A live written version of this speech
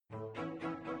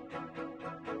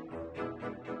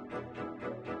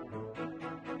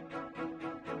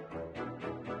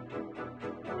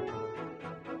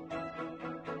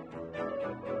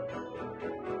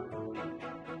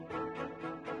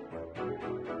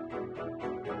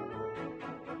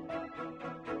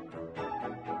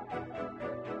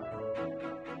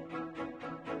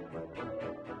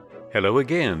Hello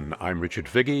again, I'm Richard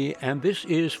Figge, and this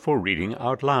is For Reading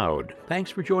Out Loud.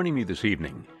 Thanks for joining me this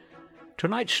evening.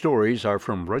 Tonight's stories are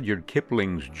from Rudyard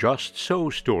Kipling's Just So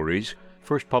stories,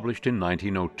 first published in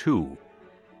 1902.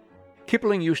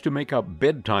 Kipling used to make up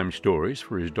bedtime stories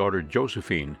for his daughter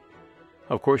Josephine.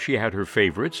 Of course, she had her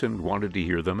favorites and wanted to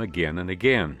hear them again and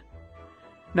again.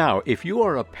 Now, if you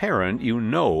are a parent, you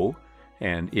know,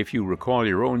 and if you recall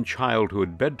your own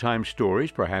childhood bedtime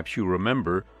stories, perhaps you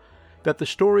remember, that the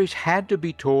stories had to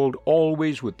be told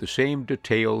always with the same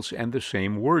details and the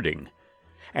same wording.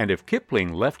 And if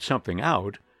Kipling left something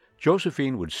out,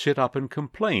 Josephine would sit up and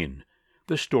complain.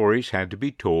 The stories had to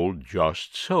be told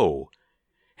just so.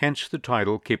 Hence the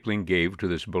title Kipling gave to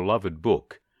this beloved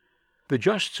book. The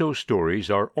Just So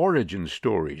stories are origin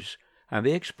stories, and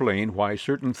they explain why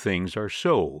certain things are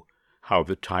so, how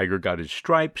the tiger got his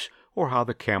stripes, or how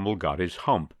the camel got his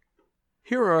hump.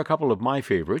 Here are a couple of my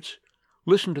favorites.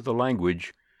 Listen to the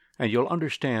language, and you'll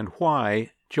understand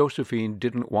why Josephine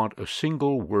didn't want a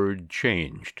single word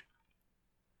changed.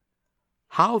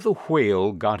 How the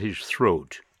Whale Got His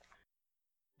Throat.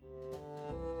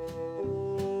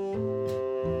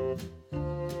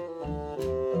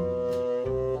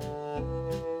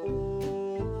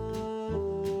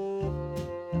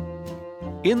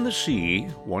 In the sea,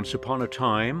 once upon a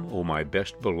time, O my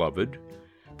best beloved,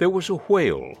 there was a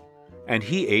whale, and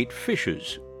he ate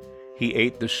fishes. He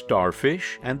ate the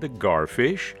starfish and the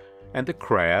garfish, and the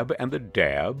crab and the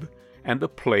dab, and the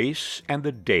plaice and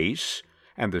the dace,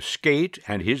 and the skate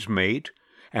and his mate,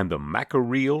 and the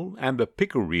mackerel and the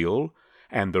pickerel,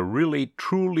 and the really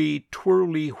truly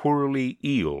twirly whirly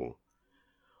eel.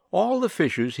 All the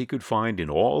fishes he could find in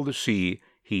all the sea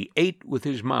he ate with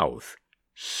his mouth,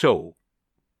 so,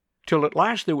 till at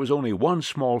last there was only one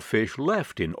small fish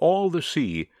left in all the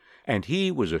sea, and he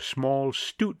was a small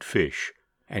 'stute fish,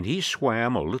 and he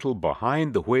swam a little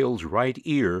behind the whale's right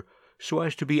ear, so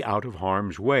as to be out of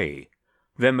harm's way.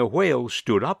 Then the whale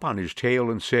stood up on his tail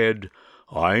and said,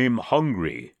 "I'm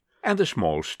hungry." And the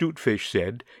small 'stute fish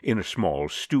said, in a small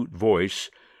 'stute voice,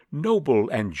 "Noble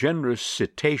and generous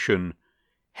cetacean,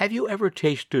 have you ever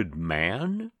tasted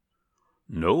man?"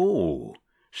 "No,"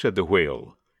 said the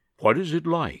whale. "What is it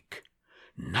like?"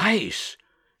 "Nice,"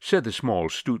 said the small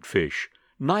 'stute fish,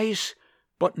 "nice,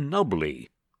 but nubbly."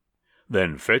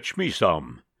 "Then fetch me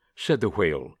some," said the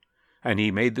whale, and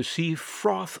he made the sea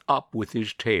froth up with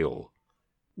his tail.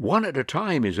 "One at a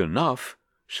time is enough,"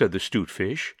 said the 'stute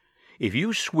fish. "If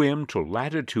you swim to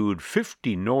latitude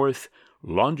 50 north,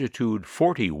 longitude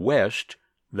 40 west,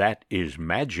 that is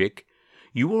magic,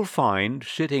 you will find,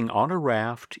 sitting on a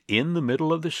raft in the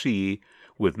middle of the sea,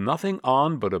 with nothing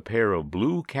on but a pair of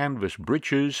blue canvas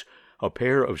breeches, a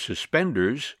pair of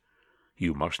suspenders,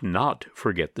 you must not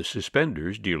forget the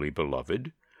suspenders, dearly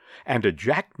beloved, and a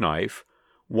jackknife,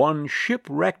 one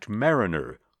shipwrecked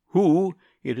mariner, who,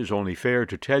 it is only fair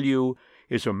to tell you,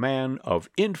 is a man of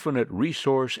infinite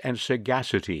resource and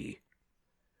sagacity."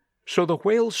 So the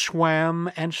whale swam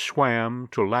and swam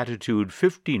to latitude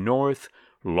 50 north,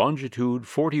 longitude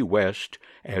 40 west,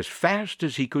 as fast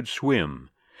as he could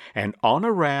swim, and on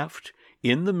a raft,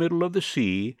 in the middle of the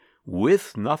sea,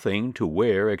 with nothing to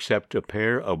wear except a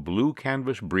pair of blue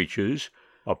canvas breeches,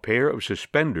 a pair of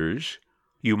suspenders,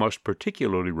 you must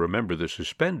particularly remember the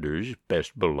suspenders,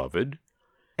 best beloved,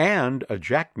 and a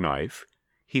jackknife,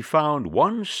 he found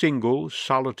one single,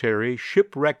 solitary,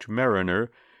 shipwrecked mariner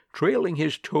trailing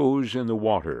his toes in the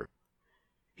water.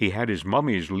 He had his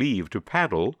mummy's leave to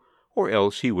paddle, or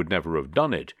else he would never have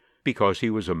done it, because he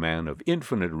was a man of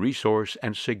infinite resource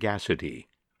and sagacity.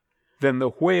 Then the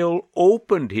whale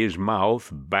opened his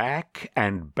mouth back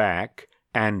and back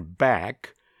and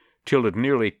back, till it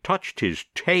nearly touched his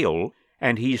tail,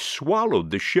 and he swallowed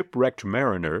the shipwrecked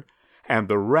mariner, and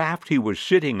the raft he was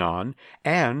sitting on,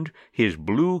 and his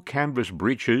blue canvas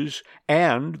breeches,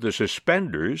 and the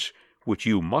suspenders, which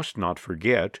you must not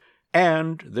forget,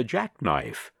 and the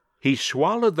jackknife. He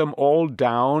swallowed them all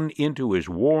down into his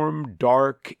warm,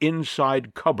 dark,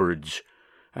 inside cupboards,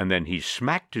 and then he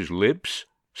smacked his lips,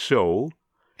 so,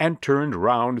 and turned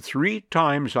round 3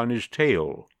 times on his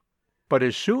tail. But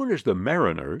as soon as the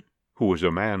mariner, who was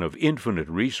a man of infinite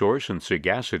resource and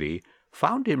sagacity,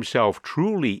 found himself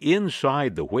truly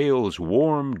inside the whale's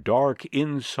warm, dark,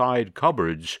 inside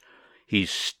cupboards, he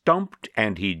stumped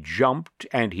and he jumped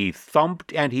and he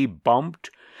thumped and he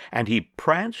bumped, and he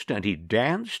pranced and he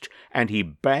danced, and he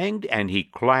banged and he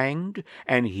clanged,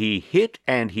 and he hit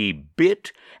and he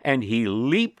bit, and he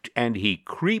leaped and he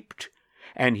creeped,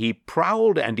 and he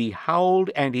prowled, and he howled,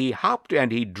 and he hopped,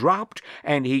 and he dropped,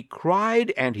 and he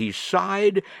cried, and he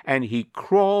sighed, and he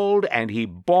crawled, and he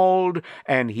bawled,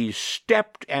 and he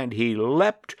stepped, and he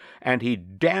leapt, and he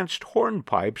danced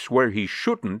hornpipes where he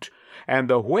shouldn't, and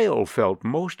the whale felt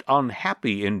most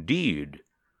unhappy indeed.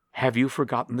 Have you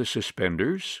forgotten the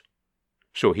suspenders?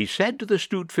 So he said to the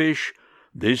 'Stute Fish,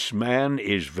 "This man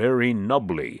is very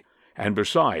nubbly, and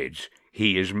besides,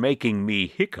 he is making me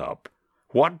hiccup.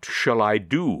 What shall I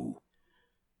do?"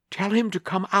 "Tell him to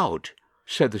come out,"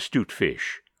 said the 'Stute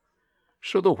Fish.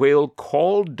 So the whale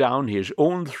called down his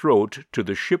own throat to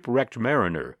the shipwrecked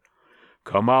mariner,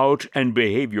 "Come out and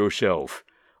behave yourself.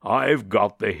 I've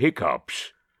got the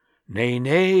hiccups." "Nay,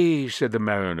 nay," said the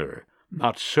mariner,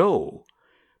 "not so,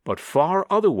 but far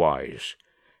otherwise.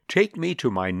 Take me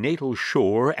to my natal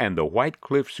shore and the white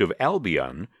cliffs of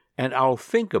Albion, and I'll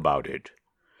think about it."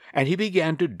 And he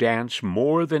began to dance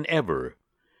more than ever.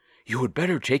 "You had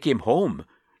better take him home,"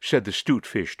 said the 'Stute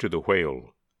Fish to the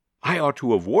whale. "I ought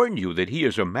to have warned you that he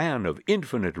is a man of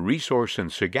infinite resource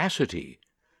and sagacity."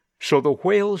 So the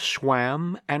whale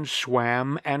swam and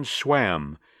swam and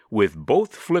swam, with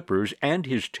both flippers and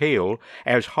his tail,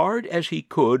 as hard as he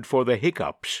could for the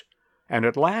hiccups, and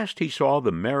at last he saw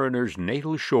the mariner's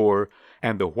natal shore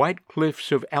and the white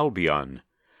cliffs of Albion,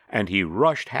 and he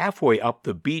rushed halfway up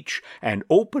the beach and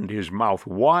opened his mouth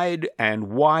wide and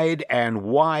wide and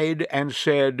wide and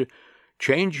said,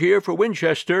 "Change here for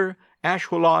Winchester,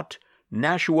 Ashuelot,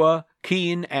 Nashua,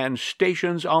 Keene, and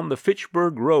stations on the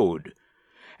Fitchburg Road."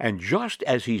 And just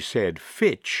as he said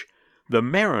 "Fitch," the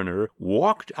mariner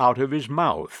walked out of his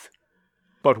mouth.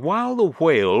 But while the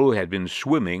whale had been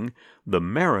swimming, the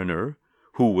mariner,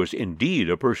 who was indeed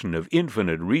a person of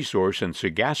infinite resource and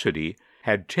sagacity,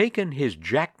 had taken his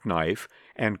jackknife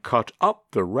and cut up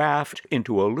the raft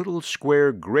into a little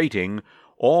square grating,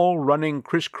 all running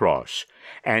crisscross,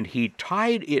 and he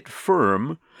tied it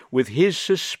firm with his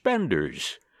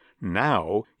suspenders.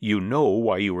 Now you know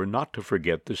why you are not to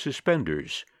forget the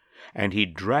suspenders. And he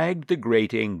dragged the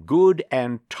grating good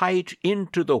and tight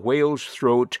into the whale's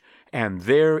throat, and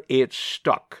there it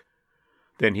stuck.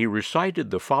 Then he recited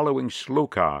the following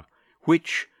sloka,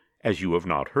 which, as you have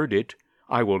not heard it,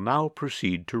 I will now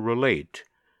proceed to relate.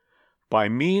 "By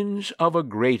means of a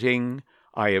grating,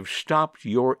 I have stopped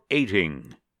your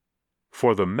eating."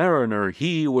 For the mariner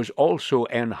he was also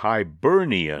an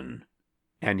Hibernian.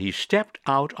 And he stepped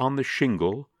out on the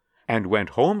shingle, and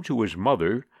went home to his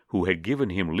mother, who had given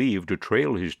him leave to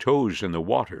trail his toes in the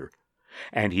water.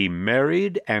 And he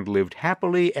married and lived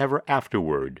happily ever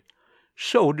afterward.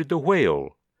 So did the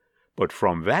whale. But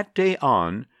from that day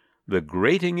on, the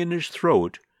grating in his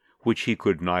throat, which he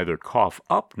could neither cough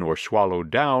up nor swallow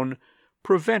down,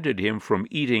 prevented him from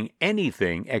eating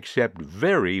anything except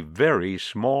very, very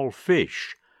small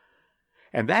fish.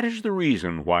 And that is the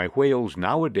reason why whales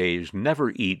nowadays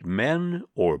never eat men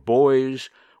or boys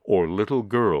or little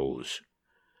girls.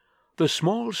 The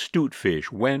small 'Stute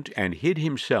Fish went and hid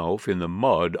himself in the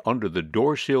mud under the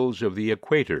door-sills of the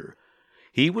equator.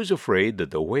 He was afraid that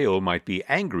the whale might be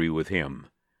angry with him.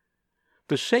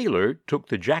 The sailor took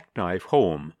the jackknife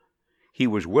home. He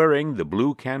was wearing the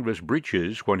blue canvas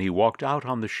breeches when he walked out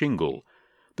on the shingle.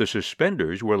 The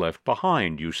suspenders were left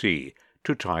behind, you see,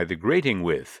 to tie the grating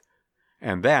with.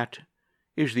 And that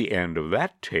is the end of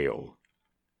that tale.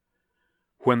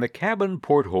 When the cabin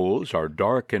portholes are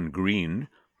dark and green,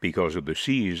 because of the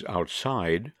seas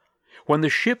outside, when the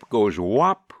ship goes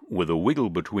whop with a wiggle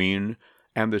between,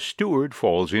 and the steward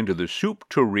falls into the soup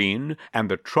tureen, and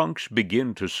the trunks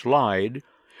begin to slide,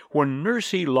 when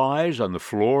Nursey lies on the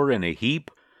floor in a heap,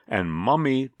 and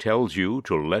Mummy tells you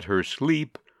to let her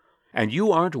sleep, and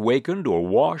you aren't wakened or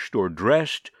washed or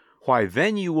dressed, why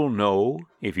then you will know,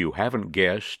 if you haven't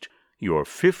guessed, you're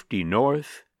 50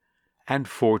 north and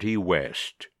 40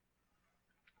 west.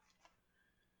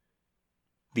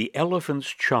 The Elephant's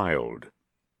Child.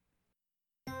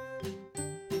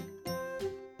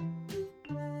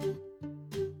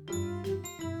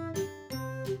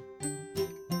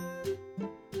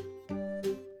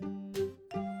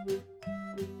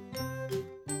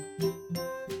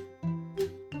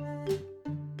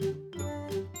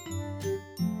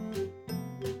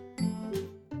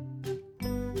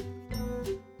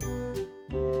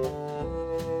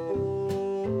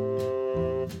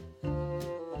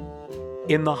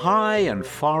 In the high and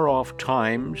far-off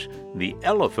times, the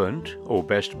elephant, O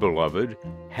best beloved,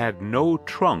 had no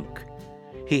trunk.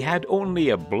 He had only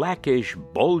a blackish,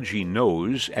 bulgy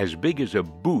nose as big as a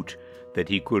boot that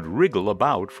he could wriggle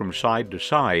about from side to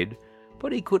side,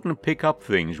 but he couldn't pick up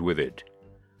things with it.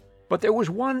 But there was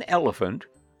one elephant,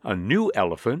 a new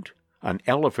elephant, an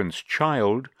elephant's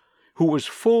child, who was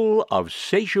full of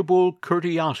satiable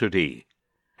curiosity.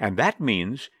 And that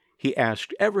means he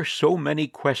asked ever so many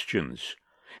questions.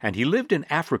 And he lived in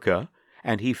Africa,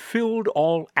 and he filled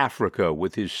all Africa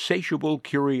with his satiable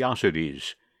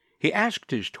curiosities. He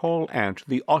asked his tall aunt,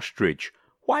 the ostrich,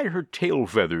 why her tail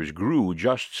feathers grew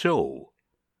just so.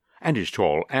 And his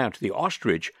tall aunt, the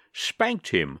ostrich, spanked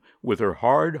him with her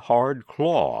hard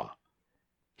claw.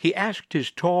 He asked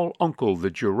his tall uncle, the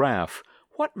giraffe,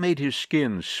 what made his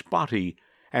skin spotty,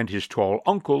 and his tall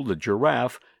uncle, the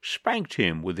giraffe, spanked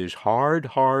him with his hard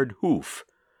hoof.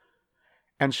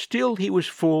 And still he was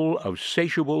full of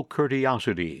satiable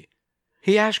curiosity.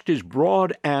 He asked his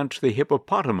broad aunt, the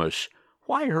hippopotamus,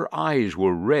 why her eyes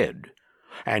were red,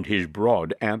 and his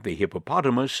broad aunt, the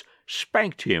hippopotamus,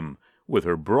 spanked him with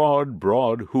her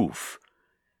broad hoof.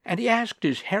 And he asked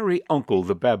his hairy uncle,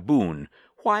 the baboon,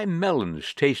 why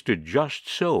melons tasted just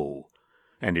so,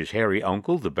 and his hairy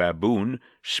uncle, the baboon,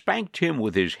 spanked him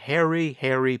with his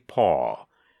hairy paw.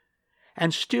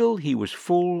 And still he was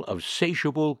full of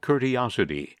satiable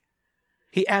curiosity.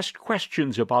 He asked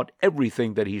questions about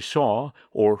everything that he saw,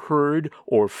 or heard,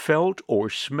 or felt, or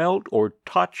smelt, or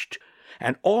touched,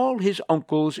 and all his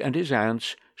uncles and his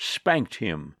aunts spanked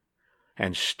him.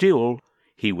 And still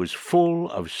he was full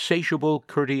of satiable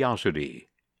curiosity.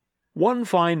 One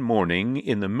fine morning,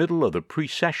 in the middle of the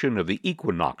precession of the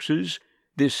equinoxes,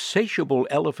 this satiable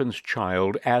elephant's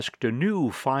child asked a new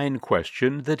fine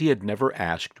question that he had never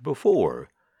asked before.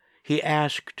 He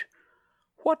asked,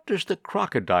 "What does the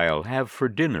crocodile have for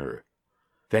dinner?"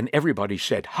 Then everybody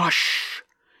said, "Hush!"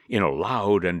 in a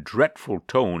loud and dreadful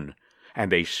tone,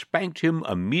 and they spanked him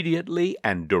immediately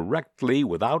and directly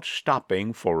without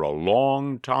stopping for a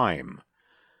long time.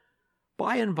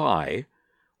 By and by,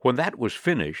 when that was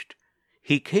finished,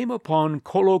 he came upon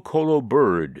Kolo Kolo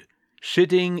Bird,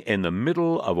 sitting in the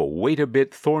middle of a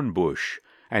wait-a-bit thorn bush,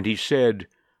 and he said,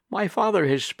 "My father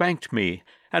has spanked me,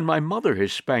 and my mother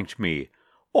has spanked me.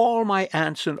 All my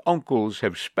aunts and uncles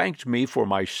have spanked me for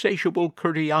my satiable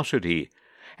curiosity,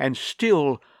 and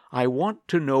still I want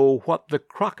to know what the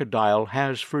crocodile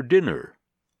has for dinner."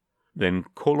 Then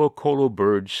Kolo Kolo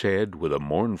Bird said with a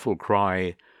mournful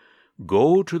cry,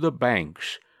 "Go to the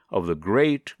banks of the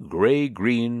great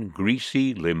gray-green,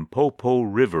 greasy Limpopo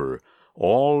River,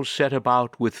 all set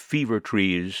about with fever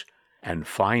trees, and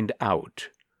find out."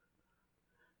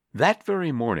 That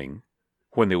very morning,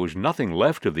 when there was nothing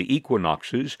left of the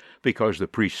equinoxes, because the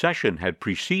precession had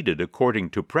proceeded according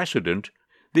to precedent,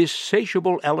 this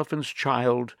satiable elephant's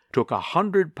child took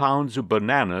 100 pounds of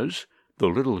bananas, the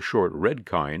little short red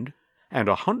kind, and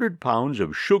 100 pounds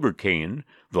of sugar cane,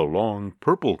 the long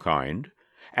purple kind,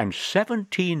 and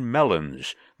 17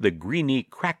 melons, the greeny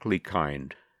crackly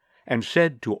kind, and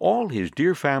said to all his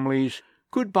dear families,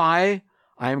 "Goodbye,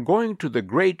 I am going to the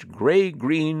great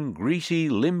gray-green, greasy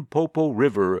Limpopo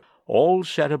River, all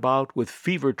set about with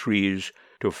fever trees,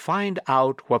 to find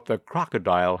out what the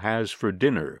crocodile has for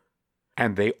dinner."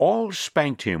 And they all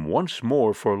spanked him once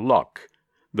more for luck,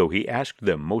 though he asked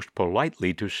them most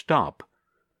politely to stop.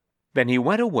 Then he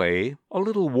went away, a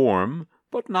little warm,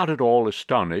 but not at all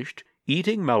astonished,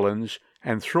 eating melons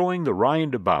and throwing the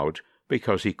rind about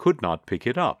because he could not pick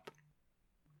it up.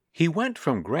 He went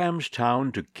from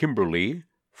Grahamstown to Kimberley,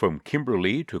 from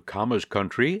Kimberley to Khama's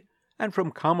country, and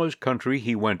from Khama's country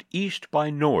he went east by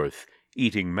north,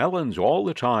 eating melons all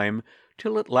the time,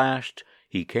 till at last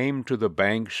he came to the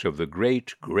banks of the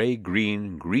great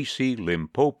gray-green, greasy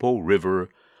Limpopo River,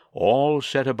 all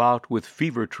set about with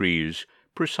fever trees,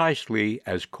 precisely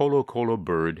as Kolo Kolo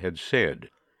Bird had said.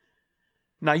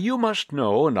 Now you must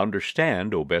know and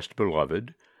understand, O best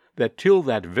beloved, that till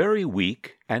that very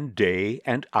week and day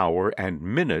and hour and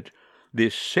minute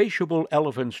this satiable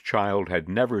elephant's child had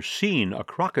never seen a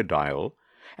crocodile,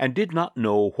 and did not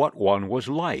know what one was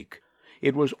like.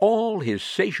 It was all his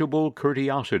satiable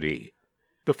curiosity.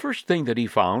 The first thing that he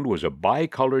found was a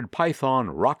bicolored python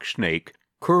rock snake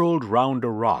curled round a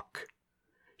rock.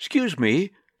 "Excuse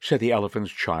me," said the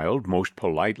elephant's child most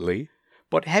politely,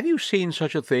 "but have you seen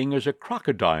such a thing as a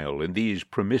crocodile in these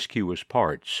promiscuous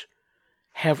parts?"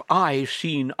 "Have I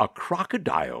seen a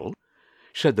crocodile?"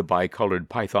 said the bicolored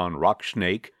python rock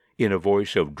snake in a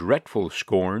voice of dreadful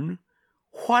scorn.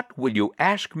 "What will you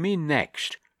ask me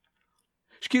next?"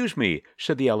 "Excuse me,"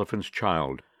 said the elephant's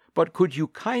child, "but could you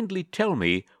kindly tell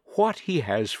me what he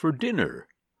has for dinner?"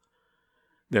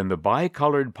 Then the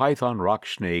bicolored python rock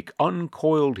snake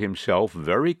uncoiled himself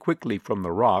very quickly from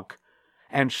the rock,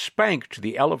 and spanked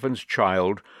the elephant's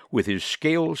child with his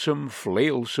scalesome,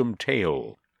 flailsome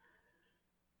tail.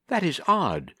 "That is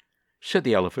odd," said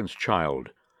the elephant's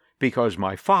child, "because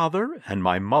my father and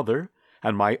my mother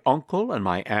and my uncle and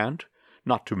my aunt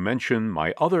not to mention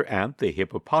my other aunt, the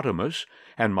hippopotamus,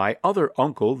 and my other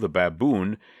uncle, the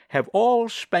baboon, have all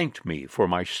spanked me for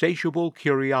my satiable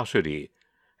curiosity,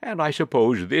 and I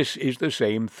suppose this is the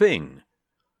same thing."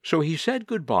 So he said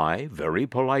good-bye very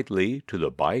politely to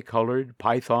the bicolored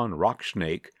python rock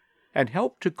snake, and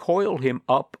helped to coil him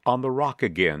up on the rock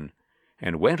again,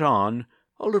 and went on,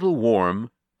 a little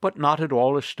warm, but not at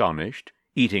all astonished,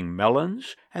 eating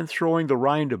melons and throwing the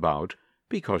rind about,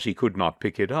 because he could not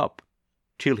pick it up,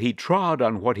 till he trod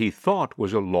on what he thought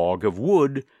was a log of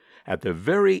wood at the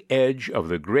very edge of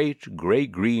the great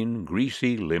gray-green,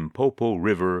 greasy Limpopo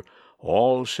River,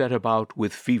 all set about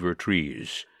with fever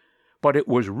trees. But it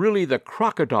was really the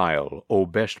crocodile, O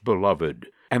best beloved,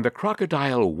 and the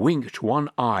crocodile winked one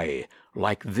eye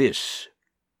like this.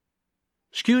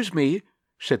 "'Excuse me,"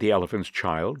 said the elephant's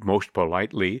child most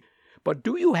politely, "but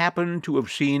do you happen to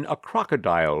have seen a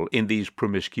crocodile in these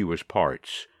promiscuous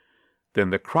parts?" Then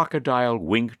the crocodile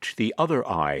winked the other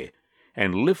eye,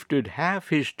 and lifted half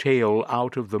his tail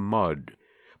out of the mud,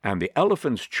 and the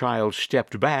elephant's child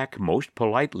stepped back most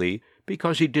politely,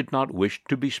 because he did not wish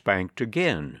to be spanked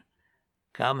again.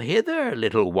 "Come hither,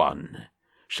 little one,"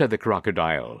 said the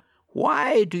crocodile.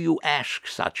 "Why do you ask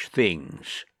such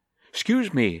things?"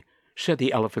 "Excuse me," said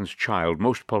the elephant's child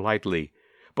most politely,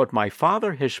 "but my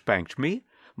father has spanked me,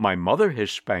 my mother has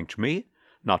spanked me,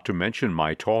 not to mention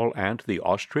my tall aunt the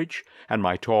ostrich, and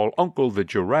my tall uncle the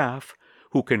giraffe,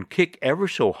 who can kick ever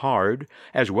so hard,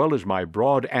 as well as my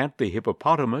broad aunt the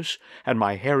hippopotamus, and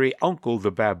my hairy uncle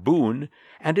the baboon,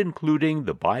 and including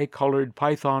the bicolored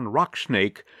python rock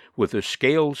snake, with a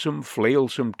scalesome,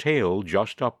 flailsome tail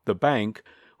just up the bank,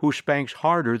 who spanks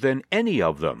harder than any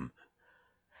of them.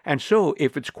 And so,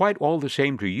 if it's quite all the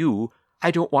same to you,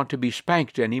 I don't want to be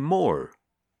spanked any more."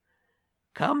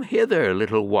 "Come hither,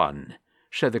 little one,"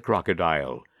 said the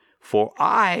crocodile, "for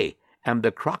I am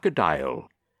the crocodile."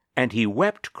 And he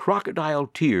wept crocodile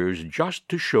tears just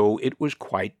to show it was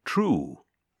quite true.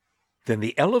 Then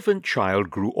the elephant child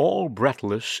grew all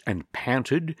breathless and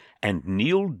panted, and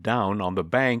kneeled down on the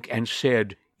bank and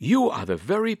said, "You are the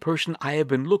very person I have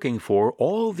been looking for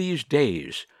all these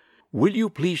days. Will you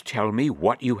please tell me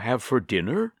what you have for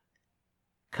dinner?"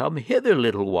 "Come hither,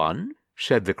 little one,"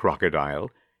 said the crocodile,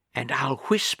 "and I'll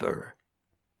whisper."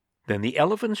 Then the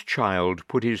elephant's child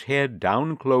put his head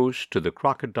down close to the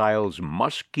crocodile's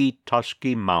musky,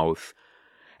 tusky mouth,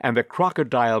 and the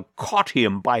crocodile caught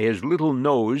him by his little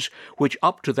nose, which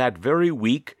up to that very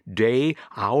week, day,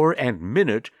 hour, and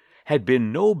minute had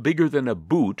been no bigger than a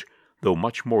boot, though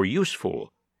much more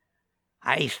useful.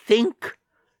 "I think,"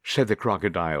 said the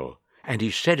crocodile, and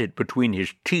he said it between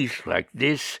his teeth like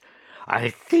this, "I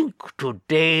think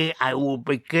today I will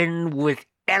begin with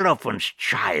elephant's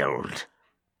child."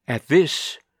 At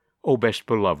this, O best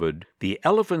beloved, the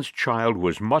elephant's child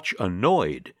was much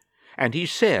annoyed, and he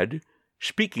said,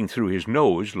 speaking through his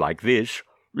nose like this,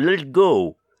 "Let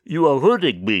go, you are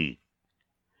hurting me."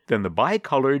 Then the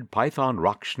bicolored python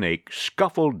rock snake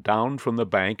scuffled down from the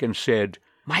bank and said,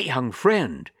 "My young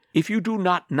friend, if you do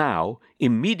not now,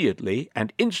 immediately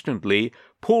and instantly,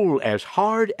 pull as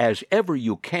hard as ever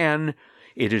you can,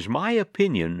 it is my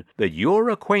opinion that your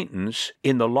acquaintance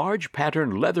in the large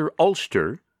pattern leather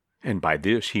ulster," and by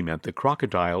this he meant the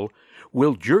crocodile,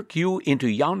 "will jerk you into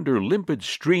yonder limpid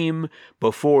stream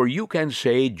before you can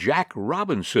say Jack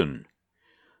Robinson."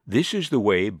 This is the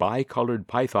way bicolored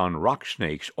python rock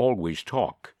snakes always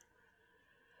talk.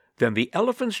 Then the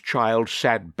elephant's child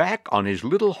sat back on his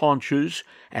little haunches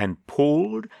and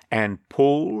pulled and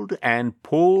pulled and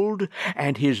pulled,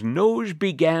 and his nose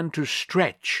began to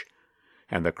stretch,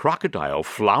 and the crocodile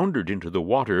floundered into the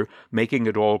water, making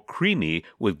it all creamy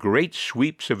with great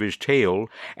sweeps of his tail,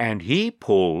 and he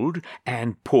pulled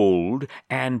and pulled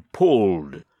and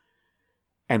pulled.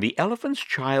 And the elephant's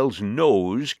child's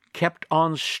nose kept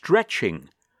on stretching,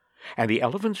 and the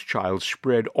elephant's child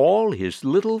spread all his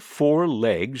little 4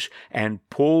 legs and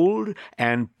pulled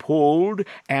and pulled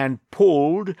and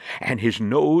pulled, and his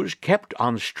nose kept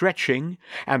on stretching,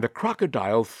 and the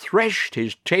crocodile threshed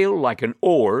his tail like an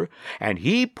oar, and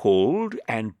he pulled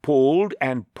and pulled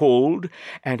and pulled,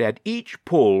 and at each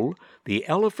pull the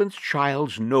elephant's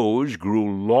child's nose grew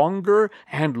longer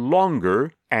and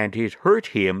longer, and it hurt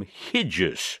him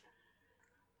hideous.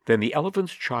 Then the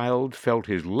elephant's child felt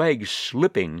his legs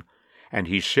slipping, and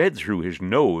he said through his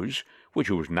nose, which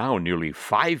was now nearly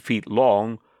 5 feet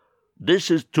long,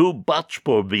 "This is too much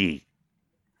for me."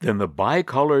 Then the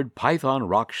bicolored python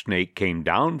rock snake came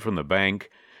down from the bank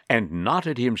and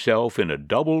knotted himself in a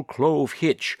double clove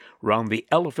hitch round the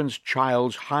elephant's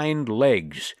child's hind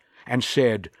legs, and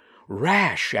said,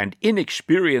 "Rash and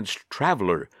inexperienced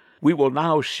traveler, We will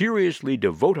now seriously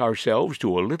devote ourselves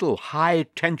to a little high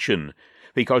tension,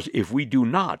 because if we do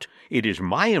not, it is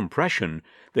my impression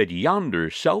that yonder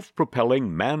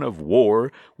self-propelling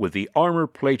man-of-war with the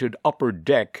armor-plated upper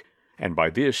deck, and by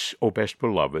this, O best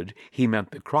beloved, he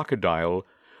meant the crocodile,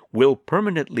 will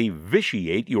permanently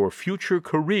vitiate your future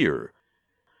career.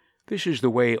 This is the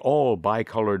way all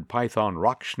bicolored python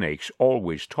rock snakes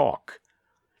always talk.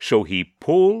 So he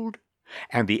pulled,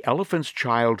 and the elephant's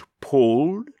child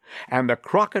pulled, and the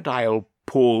crocodile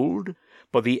pulled,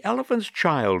 but the elephant's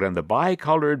child and the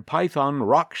bicolored python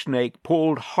rock snake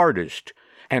pulled hardest,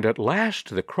 and at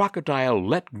last the crocodile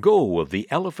let go of the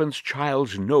elephant's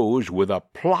child's nose with a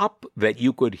plop that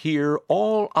you could hear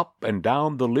all up and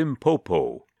down the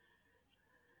Limpopo.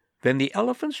 Then the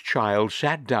elephant's child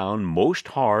sat down most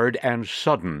hard and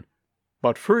sudden,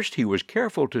 but first he was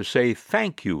careful to say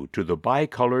thank you to the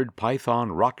bicolored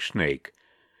python rock snake,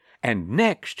 and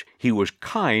next he was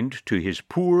kind to his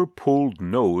poor pulled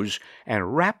nose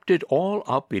and wrapped it all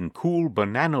up in cool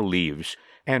banana leaves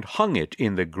and hung it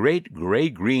in the great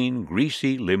gray-green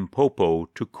greasy Limpopo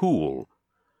to cool.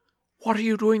 "What are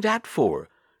you doing that for?"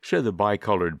 said the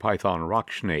bicolored python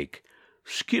rock snake.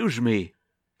 "'Scuse me,"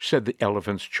 said the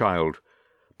elephant's child,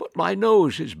 "but my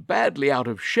nose is badly out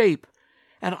of shape,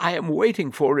 and I am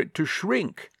waiting for it to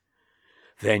shrink."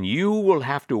 "Then you will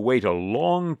have to wait a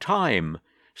long time,"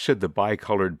 said the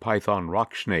bicolored python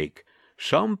rock snake.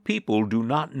 "Some people do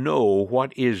not know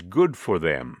what is good for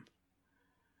them."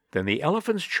 Then the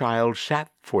elephant's child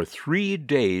sat for 3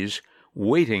 days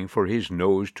waiting for his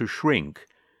nose to shrink,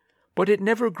 but it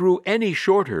never grew any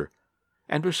shorter,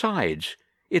 and besides,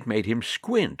 it made him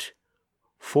squint.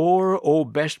 For, O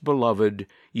best beloved,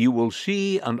 you will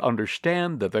see and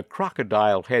understand that the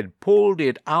crocodile had pulled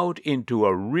it out into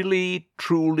a really,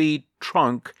 truly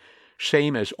trunk,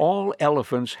 same as all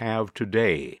elephants have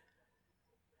today.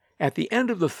 At the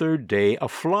end of the 3rd day a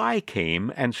fly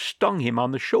came and stung him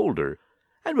on the shoulder,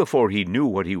 and before he knew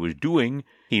what he was doing,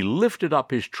 he lifted up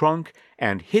his trunk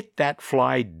and hit that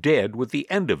fly dead with the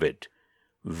end of it.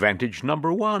 "Vantage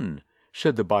number 1,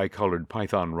 said the bicolored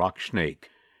python rock snake.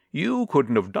 "You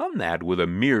couldn't have done that with a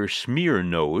mere smear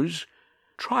nose.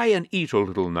 Try and eat a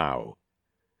little now."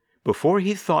 Before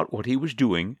he thought what he was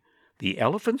doing, the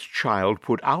elephant's child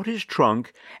put out his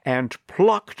trunk and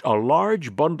plucked a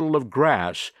large bundle of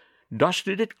grass,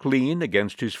 dusted it clean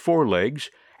against his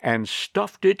forelegs, and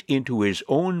stuffed it into his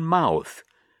own mouth.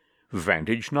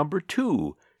 "Vantage number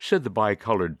 2, said the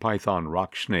bicolored python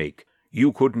rock snake.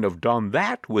 "You couldn't have done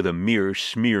that with a mere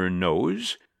smear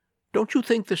nose. Don't you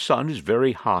think the sun is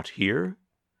very hot here?"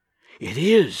 "It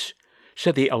is,"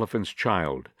 said the elephant's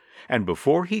child, and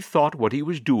before he thought what he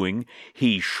was doing,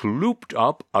 he slooped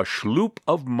up a sloop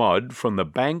of mud from the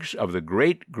banks of the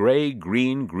great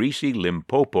gray-green greasy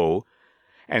Limpopo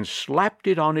and slapped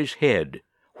it on his head,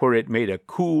 where it made a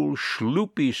cool,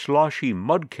 sloopy, sloshy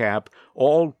mud-cap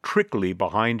all trickly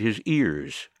behind his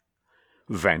ears.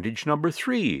 "Vantage number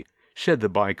 3, said the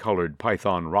bicolored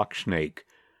python rock snake.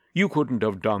 "You couldn't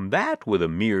have done that with a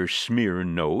mere smear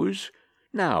nose.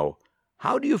 Now,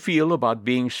 how do you feel about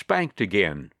being spanked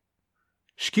again?"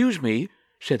 "'Scuse me,"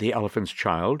 said the elephant's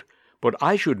child, "but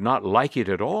I should not like it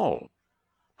at all."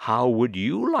 "How would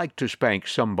you like to spank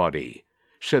somebody?"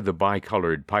 said the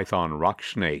bicolored python rock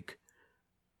snake.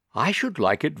 "I should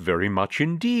like it very much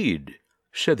indeed,"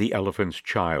 said the elephant's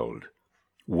child.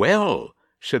 "Well,"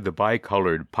 said the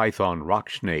bicolored python rock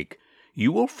snake,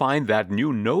 "you will find that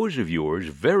new nose of yours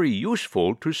very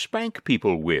useful to spank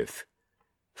people with."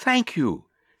 "Thank you,"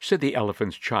 said the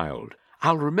elephant's child.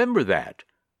 "I'll remember that.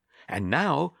 And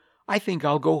now I think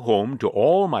I'll go home to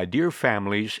all my dear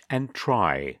families and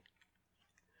try."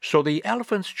 So the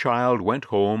elephant's child went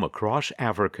home across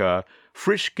Africa,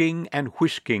 frisking and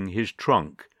whisking his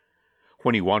trunk.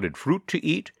 When he wanted fruit to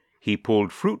eat, he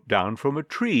pulled fruit down from a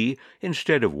tree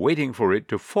instead of waiting for it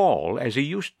to fall as he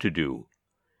used to do.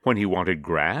 When he wanted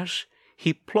grass,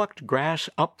 he plucked grass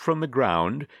up from the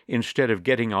ground instead of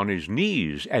getting on his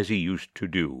knees as he used to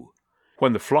do.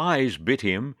 When the flies bit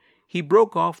him, he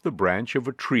broke off the branch of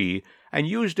a tree and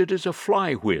used it as a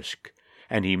fly whisk,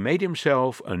 and he made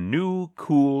himself a new,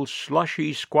 cool,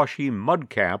 slushy, squashy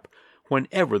mud-cap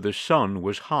whenever the sun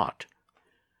was hot.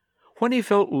 When he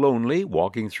felt lonely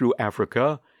walking through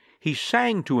Africa, he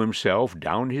sang to himself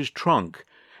down his trunk,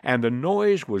 and the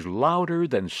noise was louder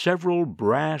than several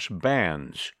brass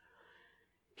bands.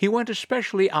 He went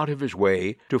especially out of his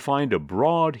way to find a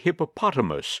broad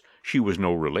hippopotamus, she was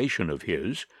no relation of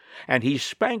his, and he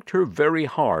spanked her very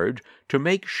hard to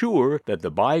make sure that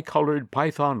the bicolored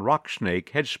python rock snake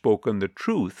had spoken the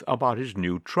truth about his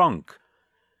new trunk.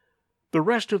 The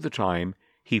rest of the time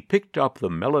he picked up the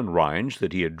melon rinds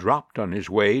that he had dropped on his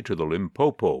way to the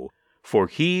Limpopo, for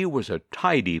he was a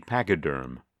tidy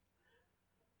pachyderm.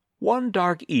 One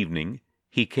dark evening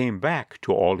he came back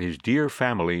to all his dear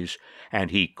families,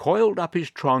 and he coiled up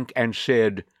his trunk and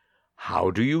said,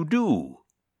 "How do you do?"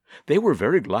 They were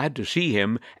very glad to see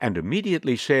him, and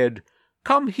immediately said,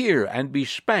 "Come here and be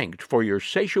spanked for your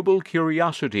satiable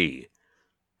curiosity."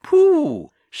 "Pooh!"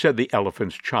 said the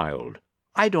elephant's child.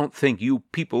 "I don't think you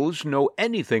peoples know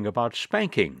anything about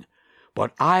spanking,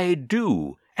 but I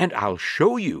do, and I'll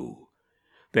show you."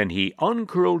 Then he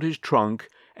uncurled his trunk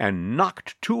and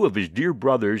knocked two of his dear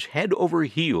brothers head over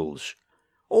heels.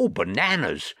 "Oh,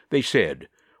 bananas!" they said.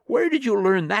 "Where did you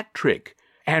learn that trick?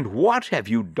 And what have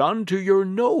you done to your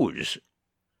nose?"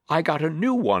 "I got a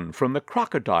new one from the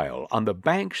crocodile on the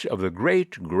banks of the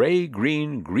great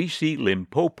gray-green, greasy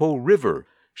Limpopo River,"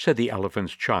 said the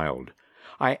elephant's child.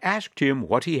 "I asked him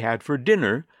what he had for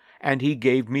dinner, and he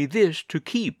gave me this to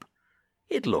keep."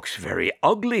 "It looks very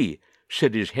ugly,"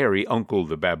 said his hairy uncle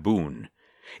the baboon.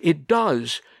 "It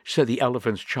does," said the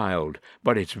elephant's child,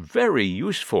 "but it's very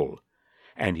useful."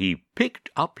 And he picked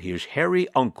up his hairy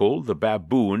uncle the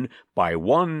baboon by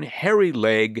one hairy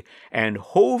leg and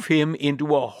hove him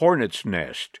into a hornet's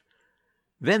nest.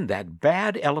 Then that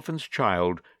bad elephant's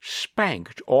child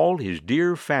spanked all his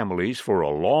dear families for a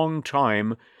long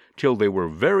time, till they were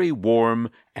very warm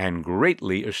and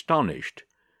greatly astonished.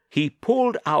 He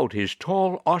pulled out his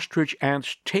tall ostrich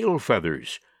ant's tail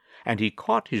feathers, and he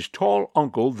caught his tall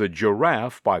uncle the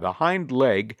giraffe by the hind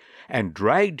leg and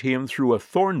dragged him through a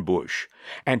thorn bush,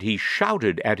 and he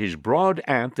shouted at his broad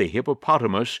aunt the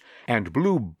hippopotamus and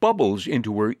blew bubbles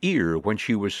into her ear when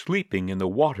she was sleeping in the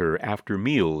water after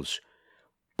meals.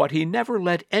 But he never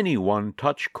let anyone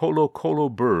touch Colo Colo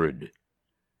Bird.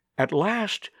 At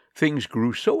last things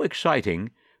grew so exciting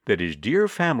that his dear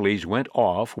families went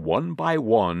off one by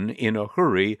one in a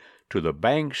hurry to the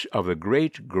banks of the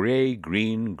great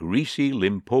gray-green, greasy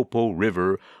Limpopo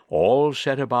River, all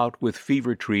set about with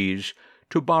fever trees,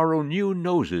 to borrow new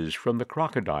noses from the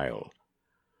crocodile.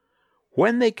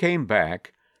 When they came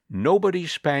back, nobody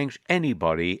spanked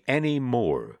anybody any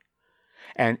more.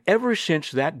 And ever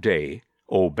since that day,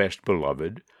 O best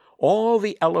beloved, all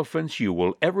the elephants you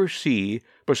will ever see,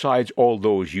 besides all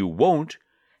those you won't,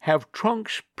 have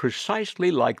trunks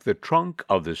precisely like the trunk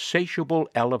of the satiable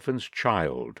elephant's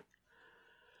child.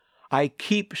 I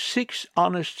keep 6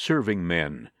 honest serving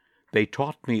men. They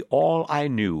taught me all I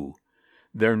knew.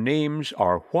 Their names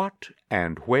are What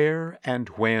and Where and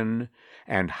When,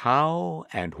 and How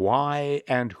and Why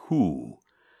and Who.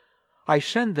 I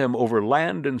send them over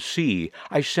land and sea,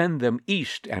 I send them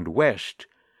east and west,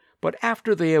 but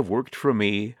after they have worked for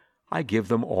me, I give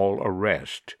them all a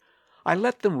rest. I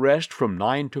let them rest from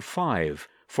 9 to 5,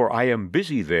 for I am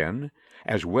busy then,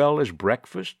 as well as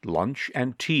breakfast, lunch,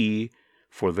 and tea,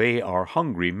 for they are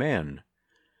hungry men.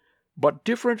 But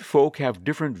different folk have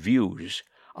different views.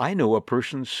 I know a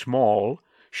person small.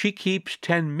 She keeps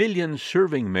 10 million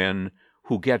serving men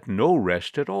who get no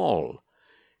rest at all.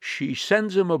 She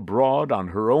sends 'em abroad on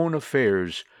her own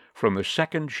affairs from the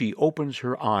second she opens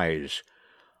her eyes.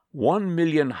 1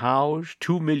 million hows,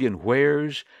 2 million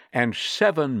wheres, and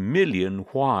 7 million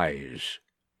whys.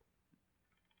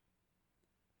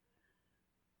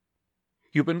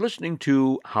 You've been listening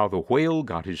to How the Whale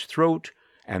Got His Throat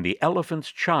and the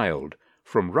Elephant's Child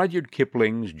from Rudyard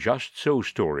Kipling's Just So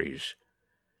stories.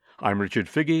 I'm Richard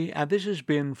Figge, and this has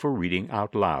been For Reading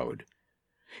Out Loud.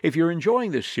 If you're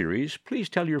enjoying this series, please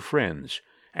tell your friends,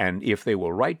 and if they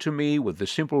will write to me with the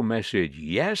simple message,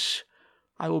 "Yes,"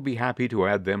 I will be happy to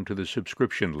add them to the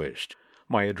subscription list.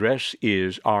 My address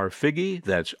is rfigge,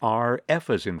 that's R-F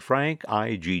as in Frank,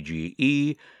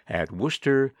 I-G-G-E, at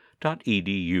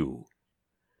worcester.edu.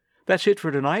 That's it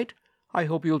for tonight. I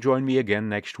hope you'll join me again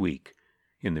next week.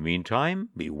 In the meantime,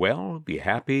 be well, be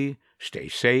happy, stay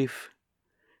safe.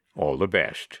 All the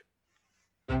best.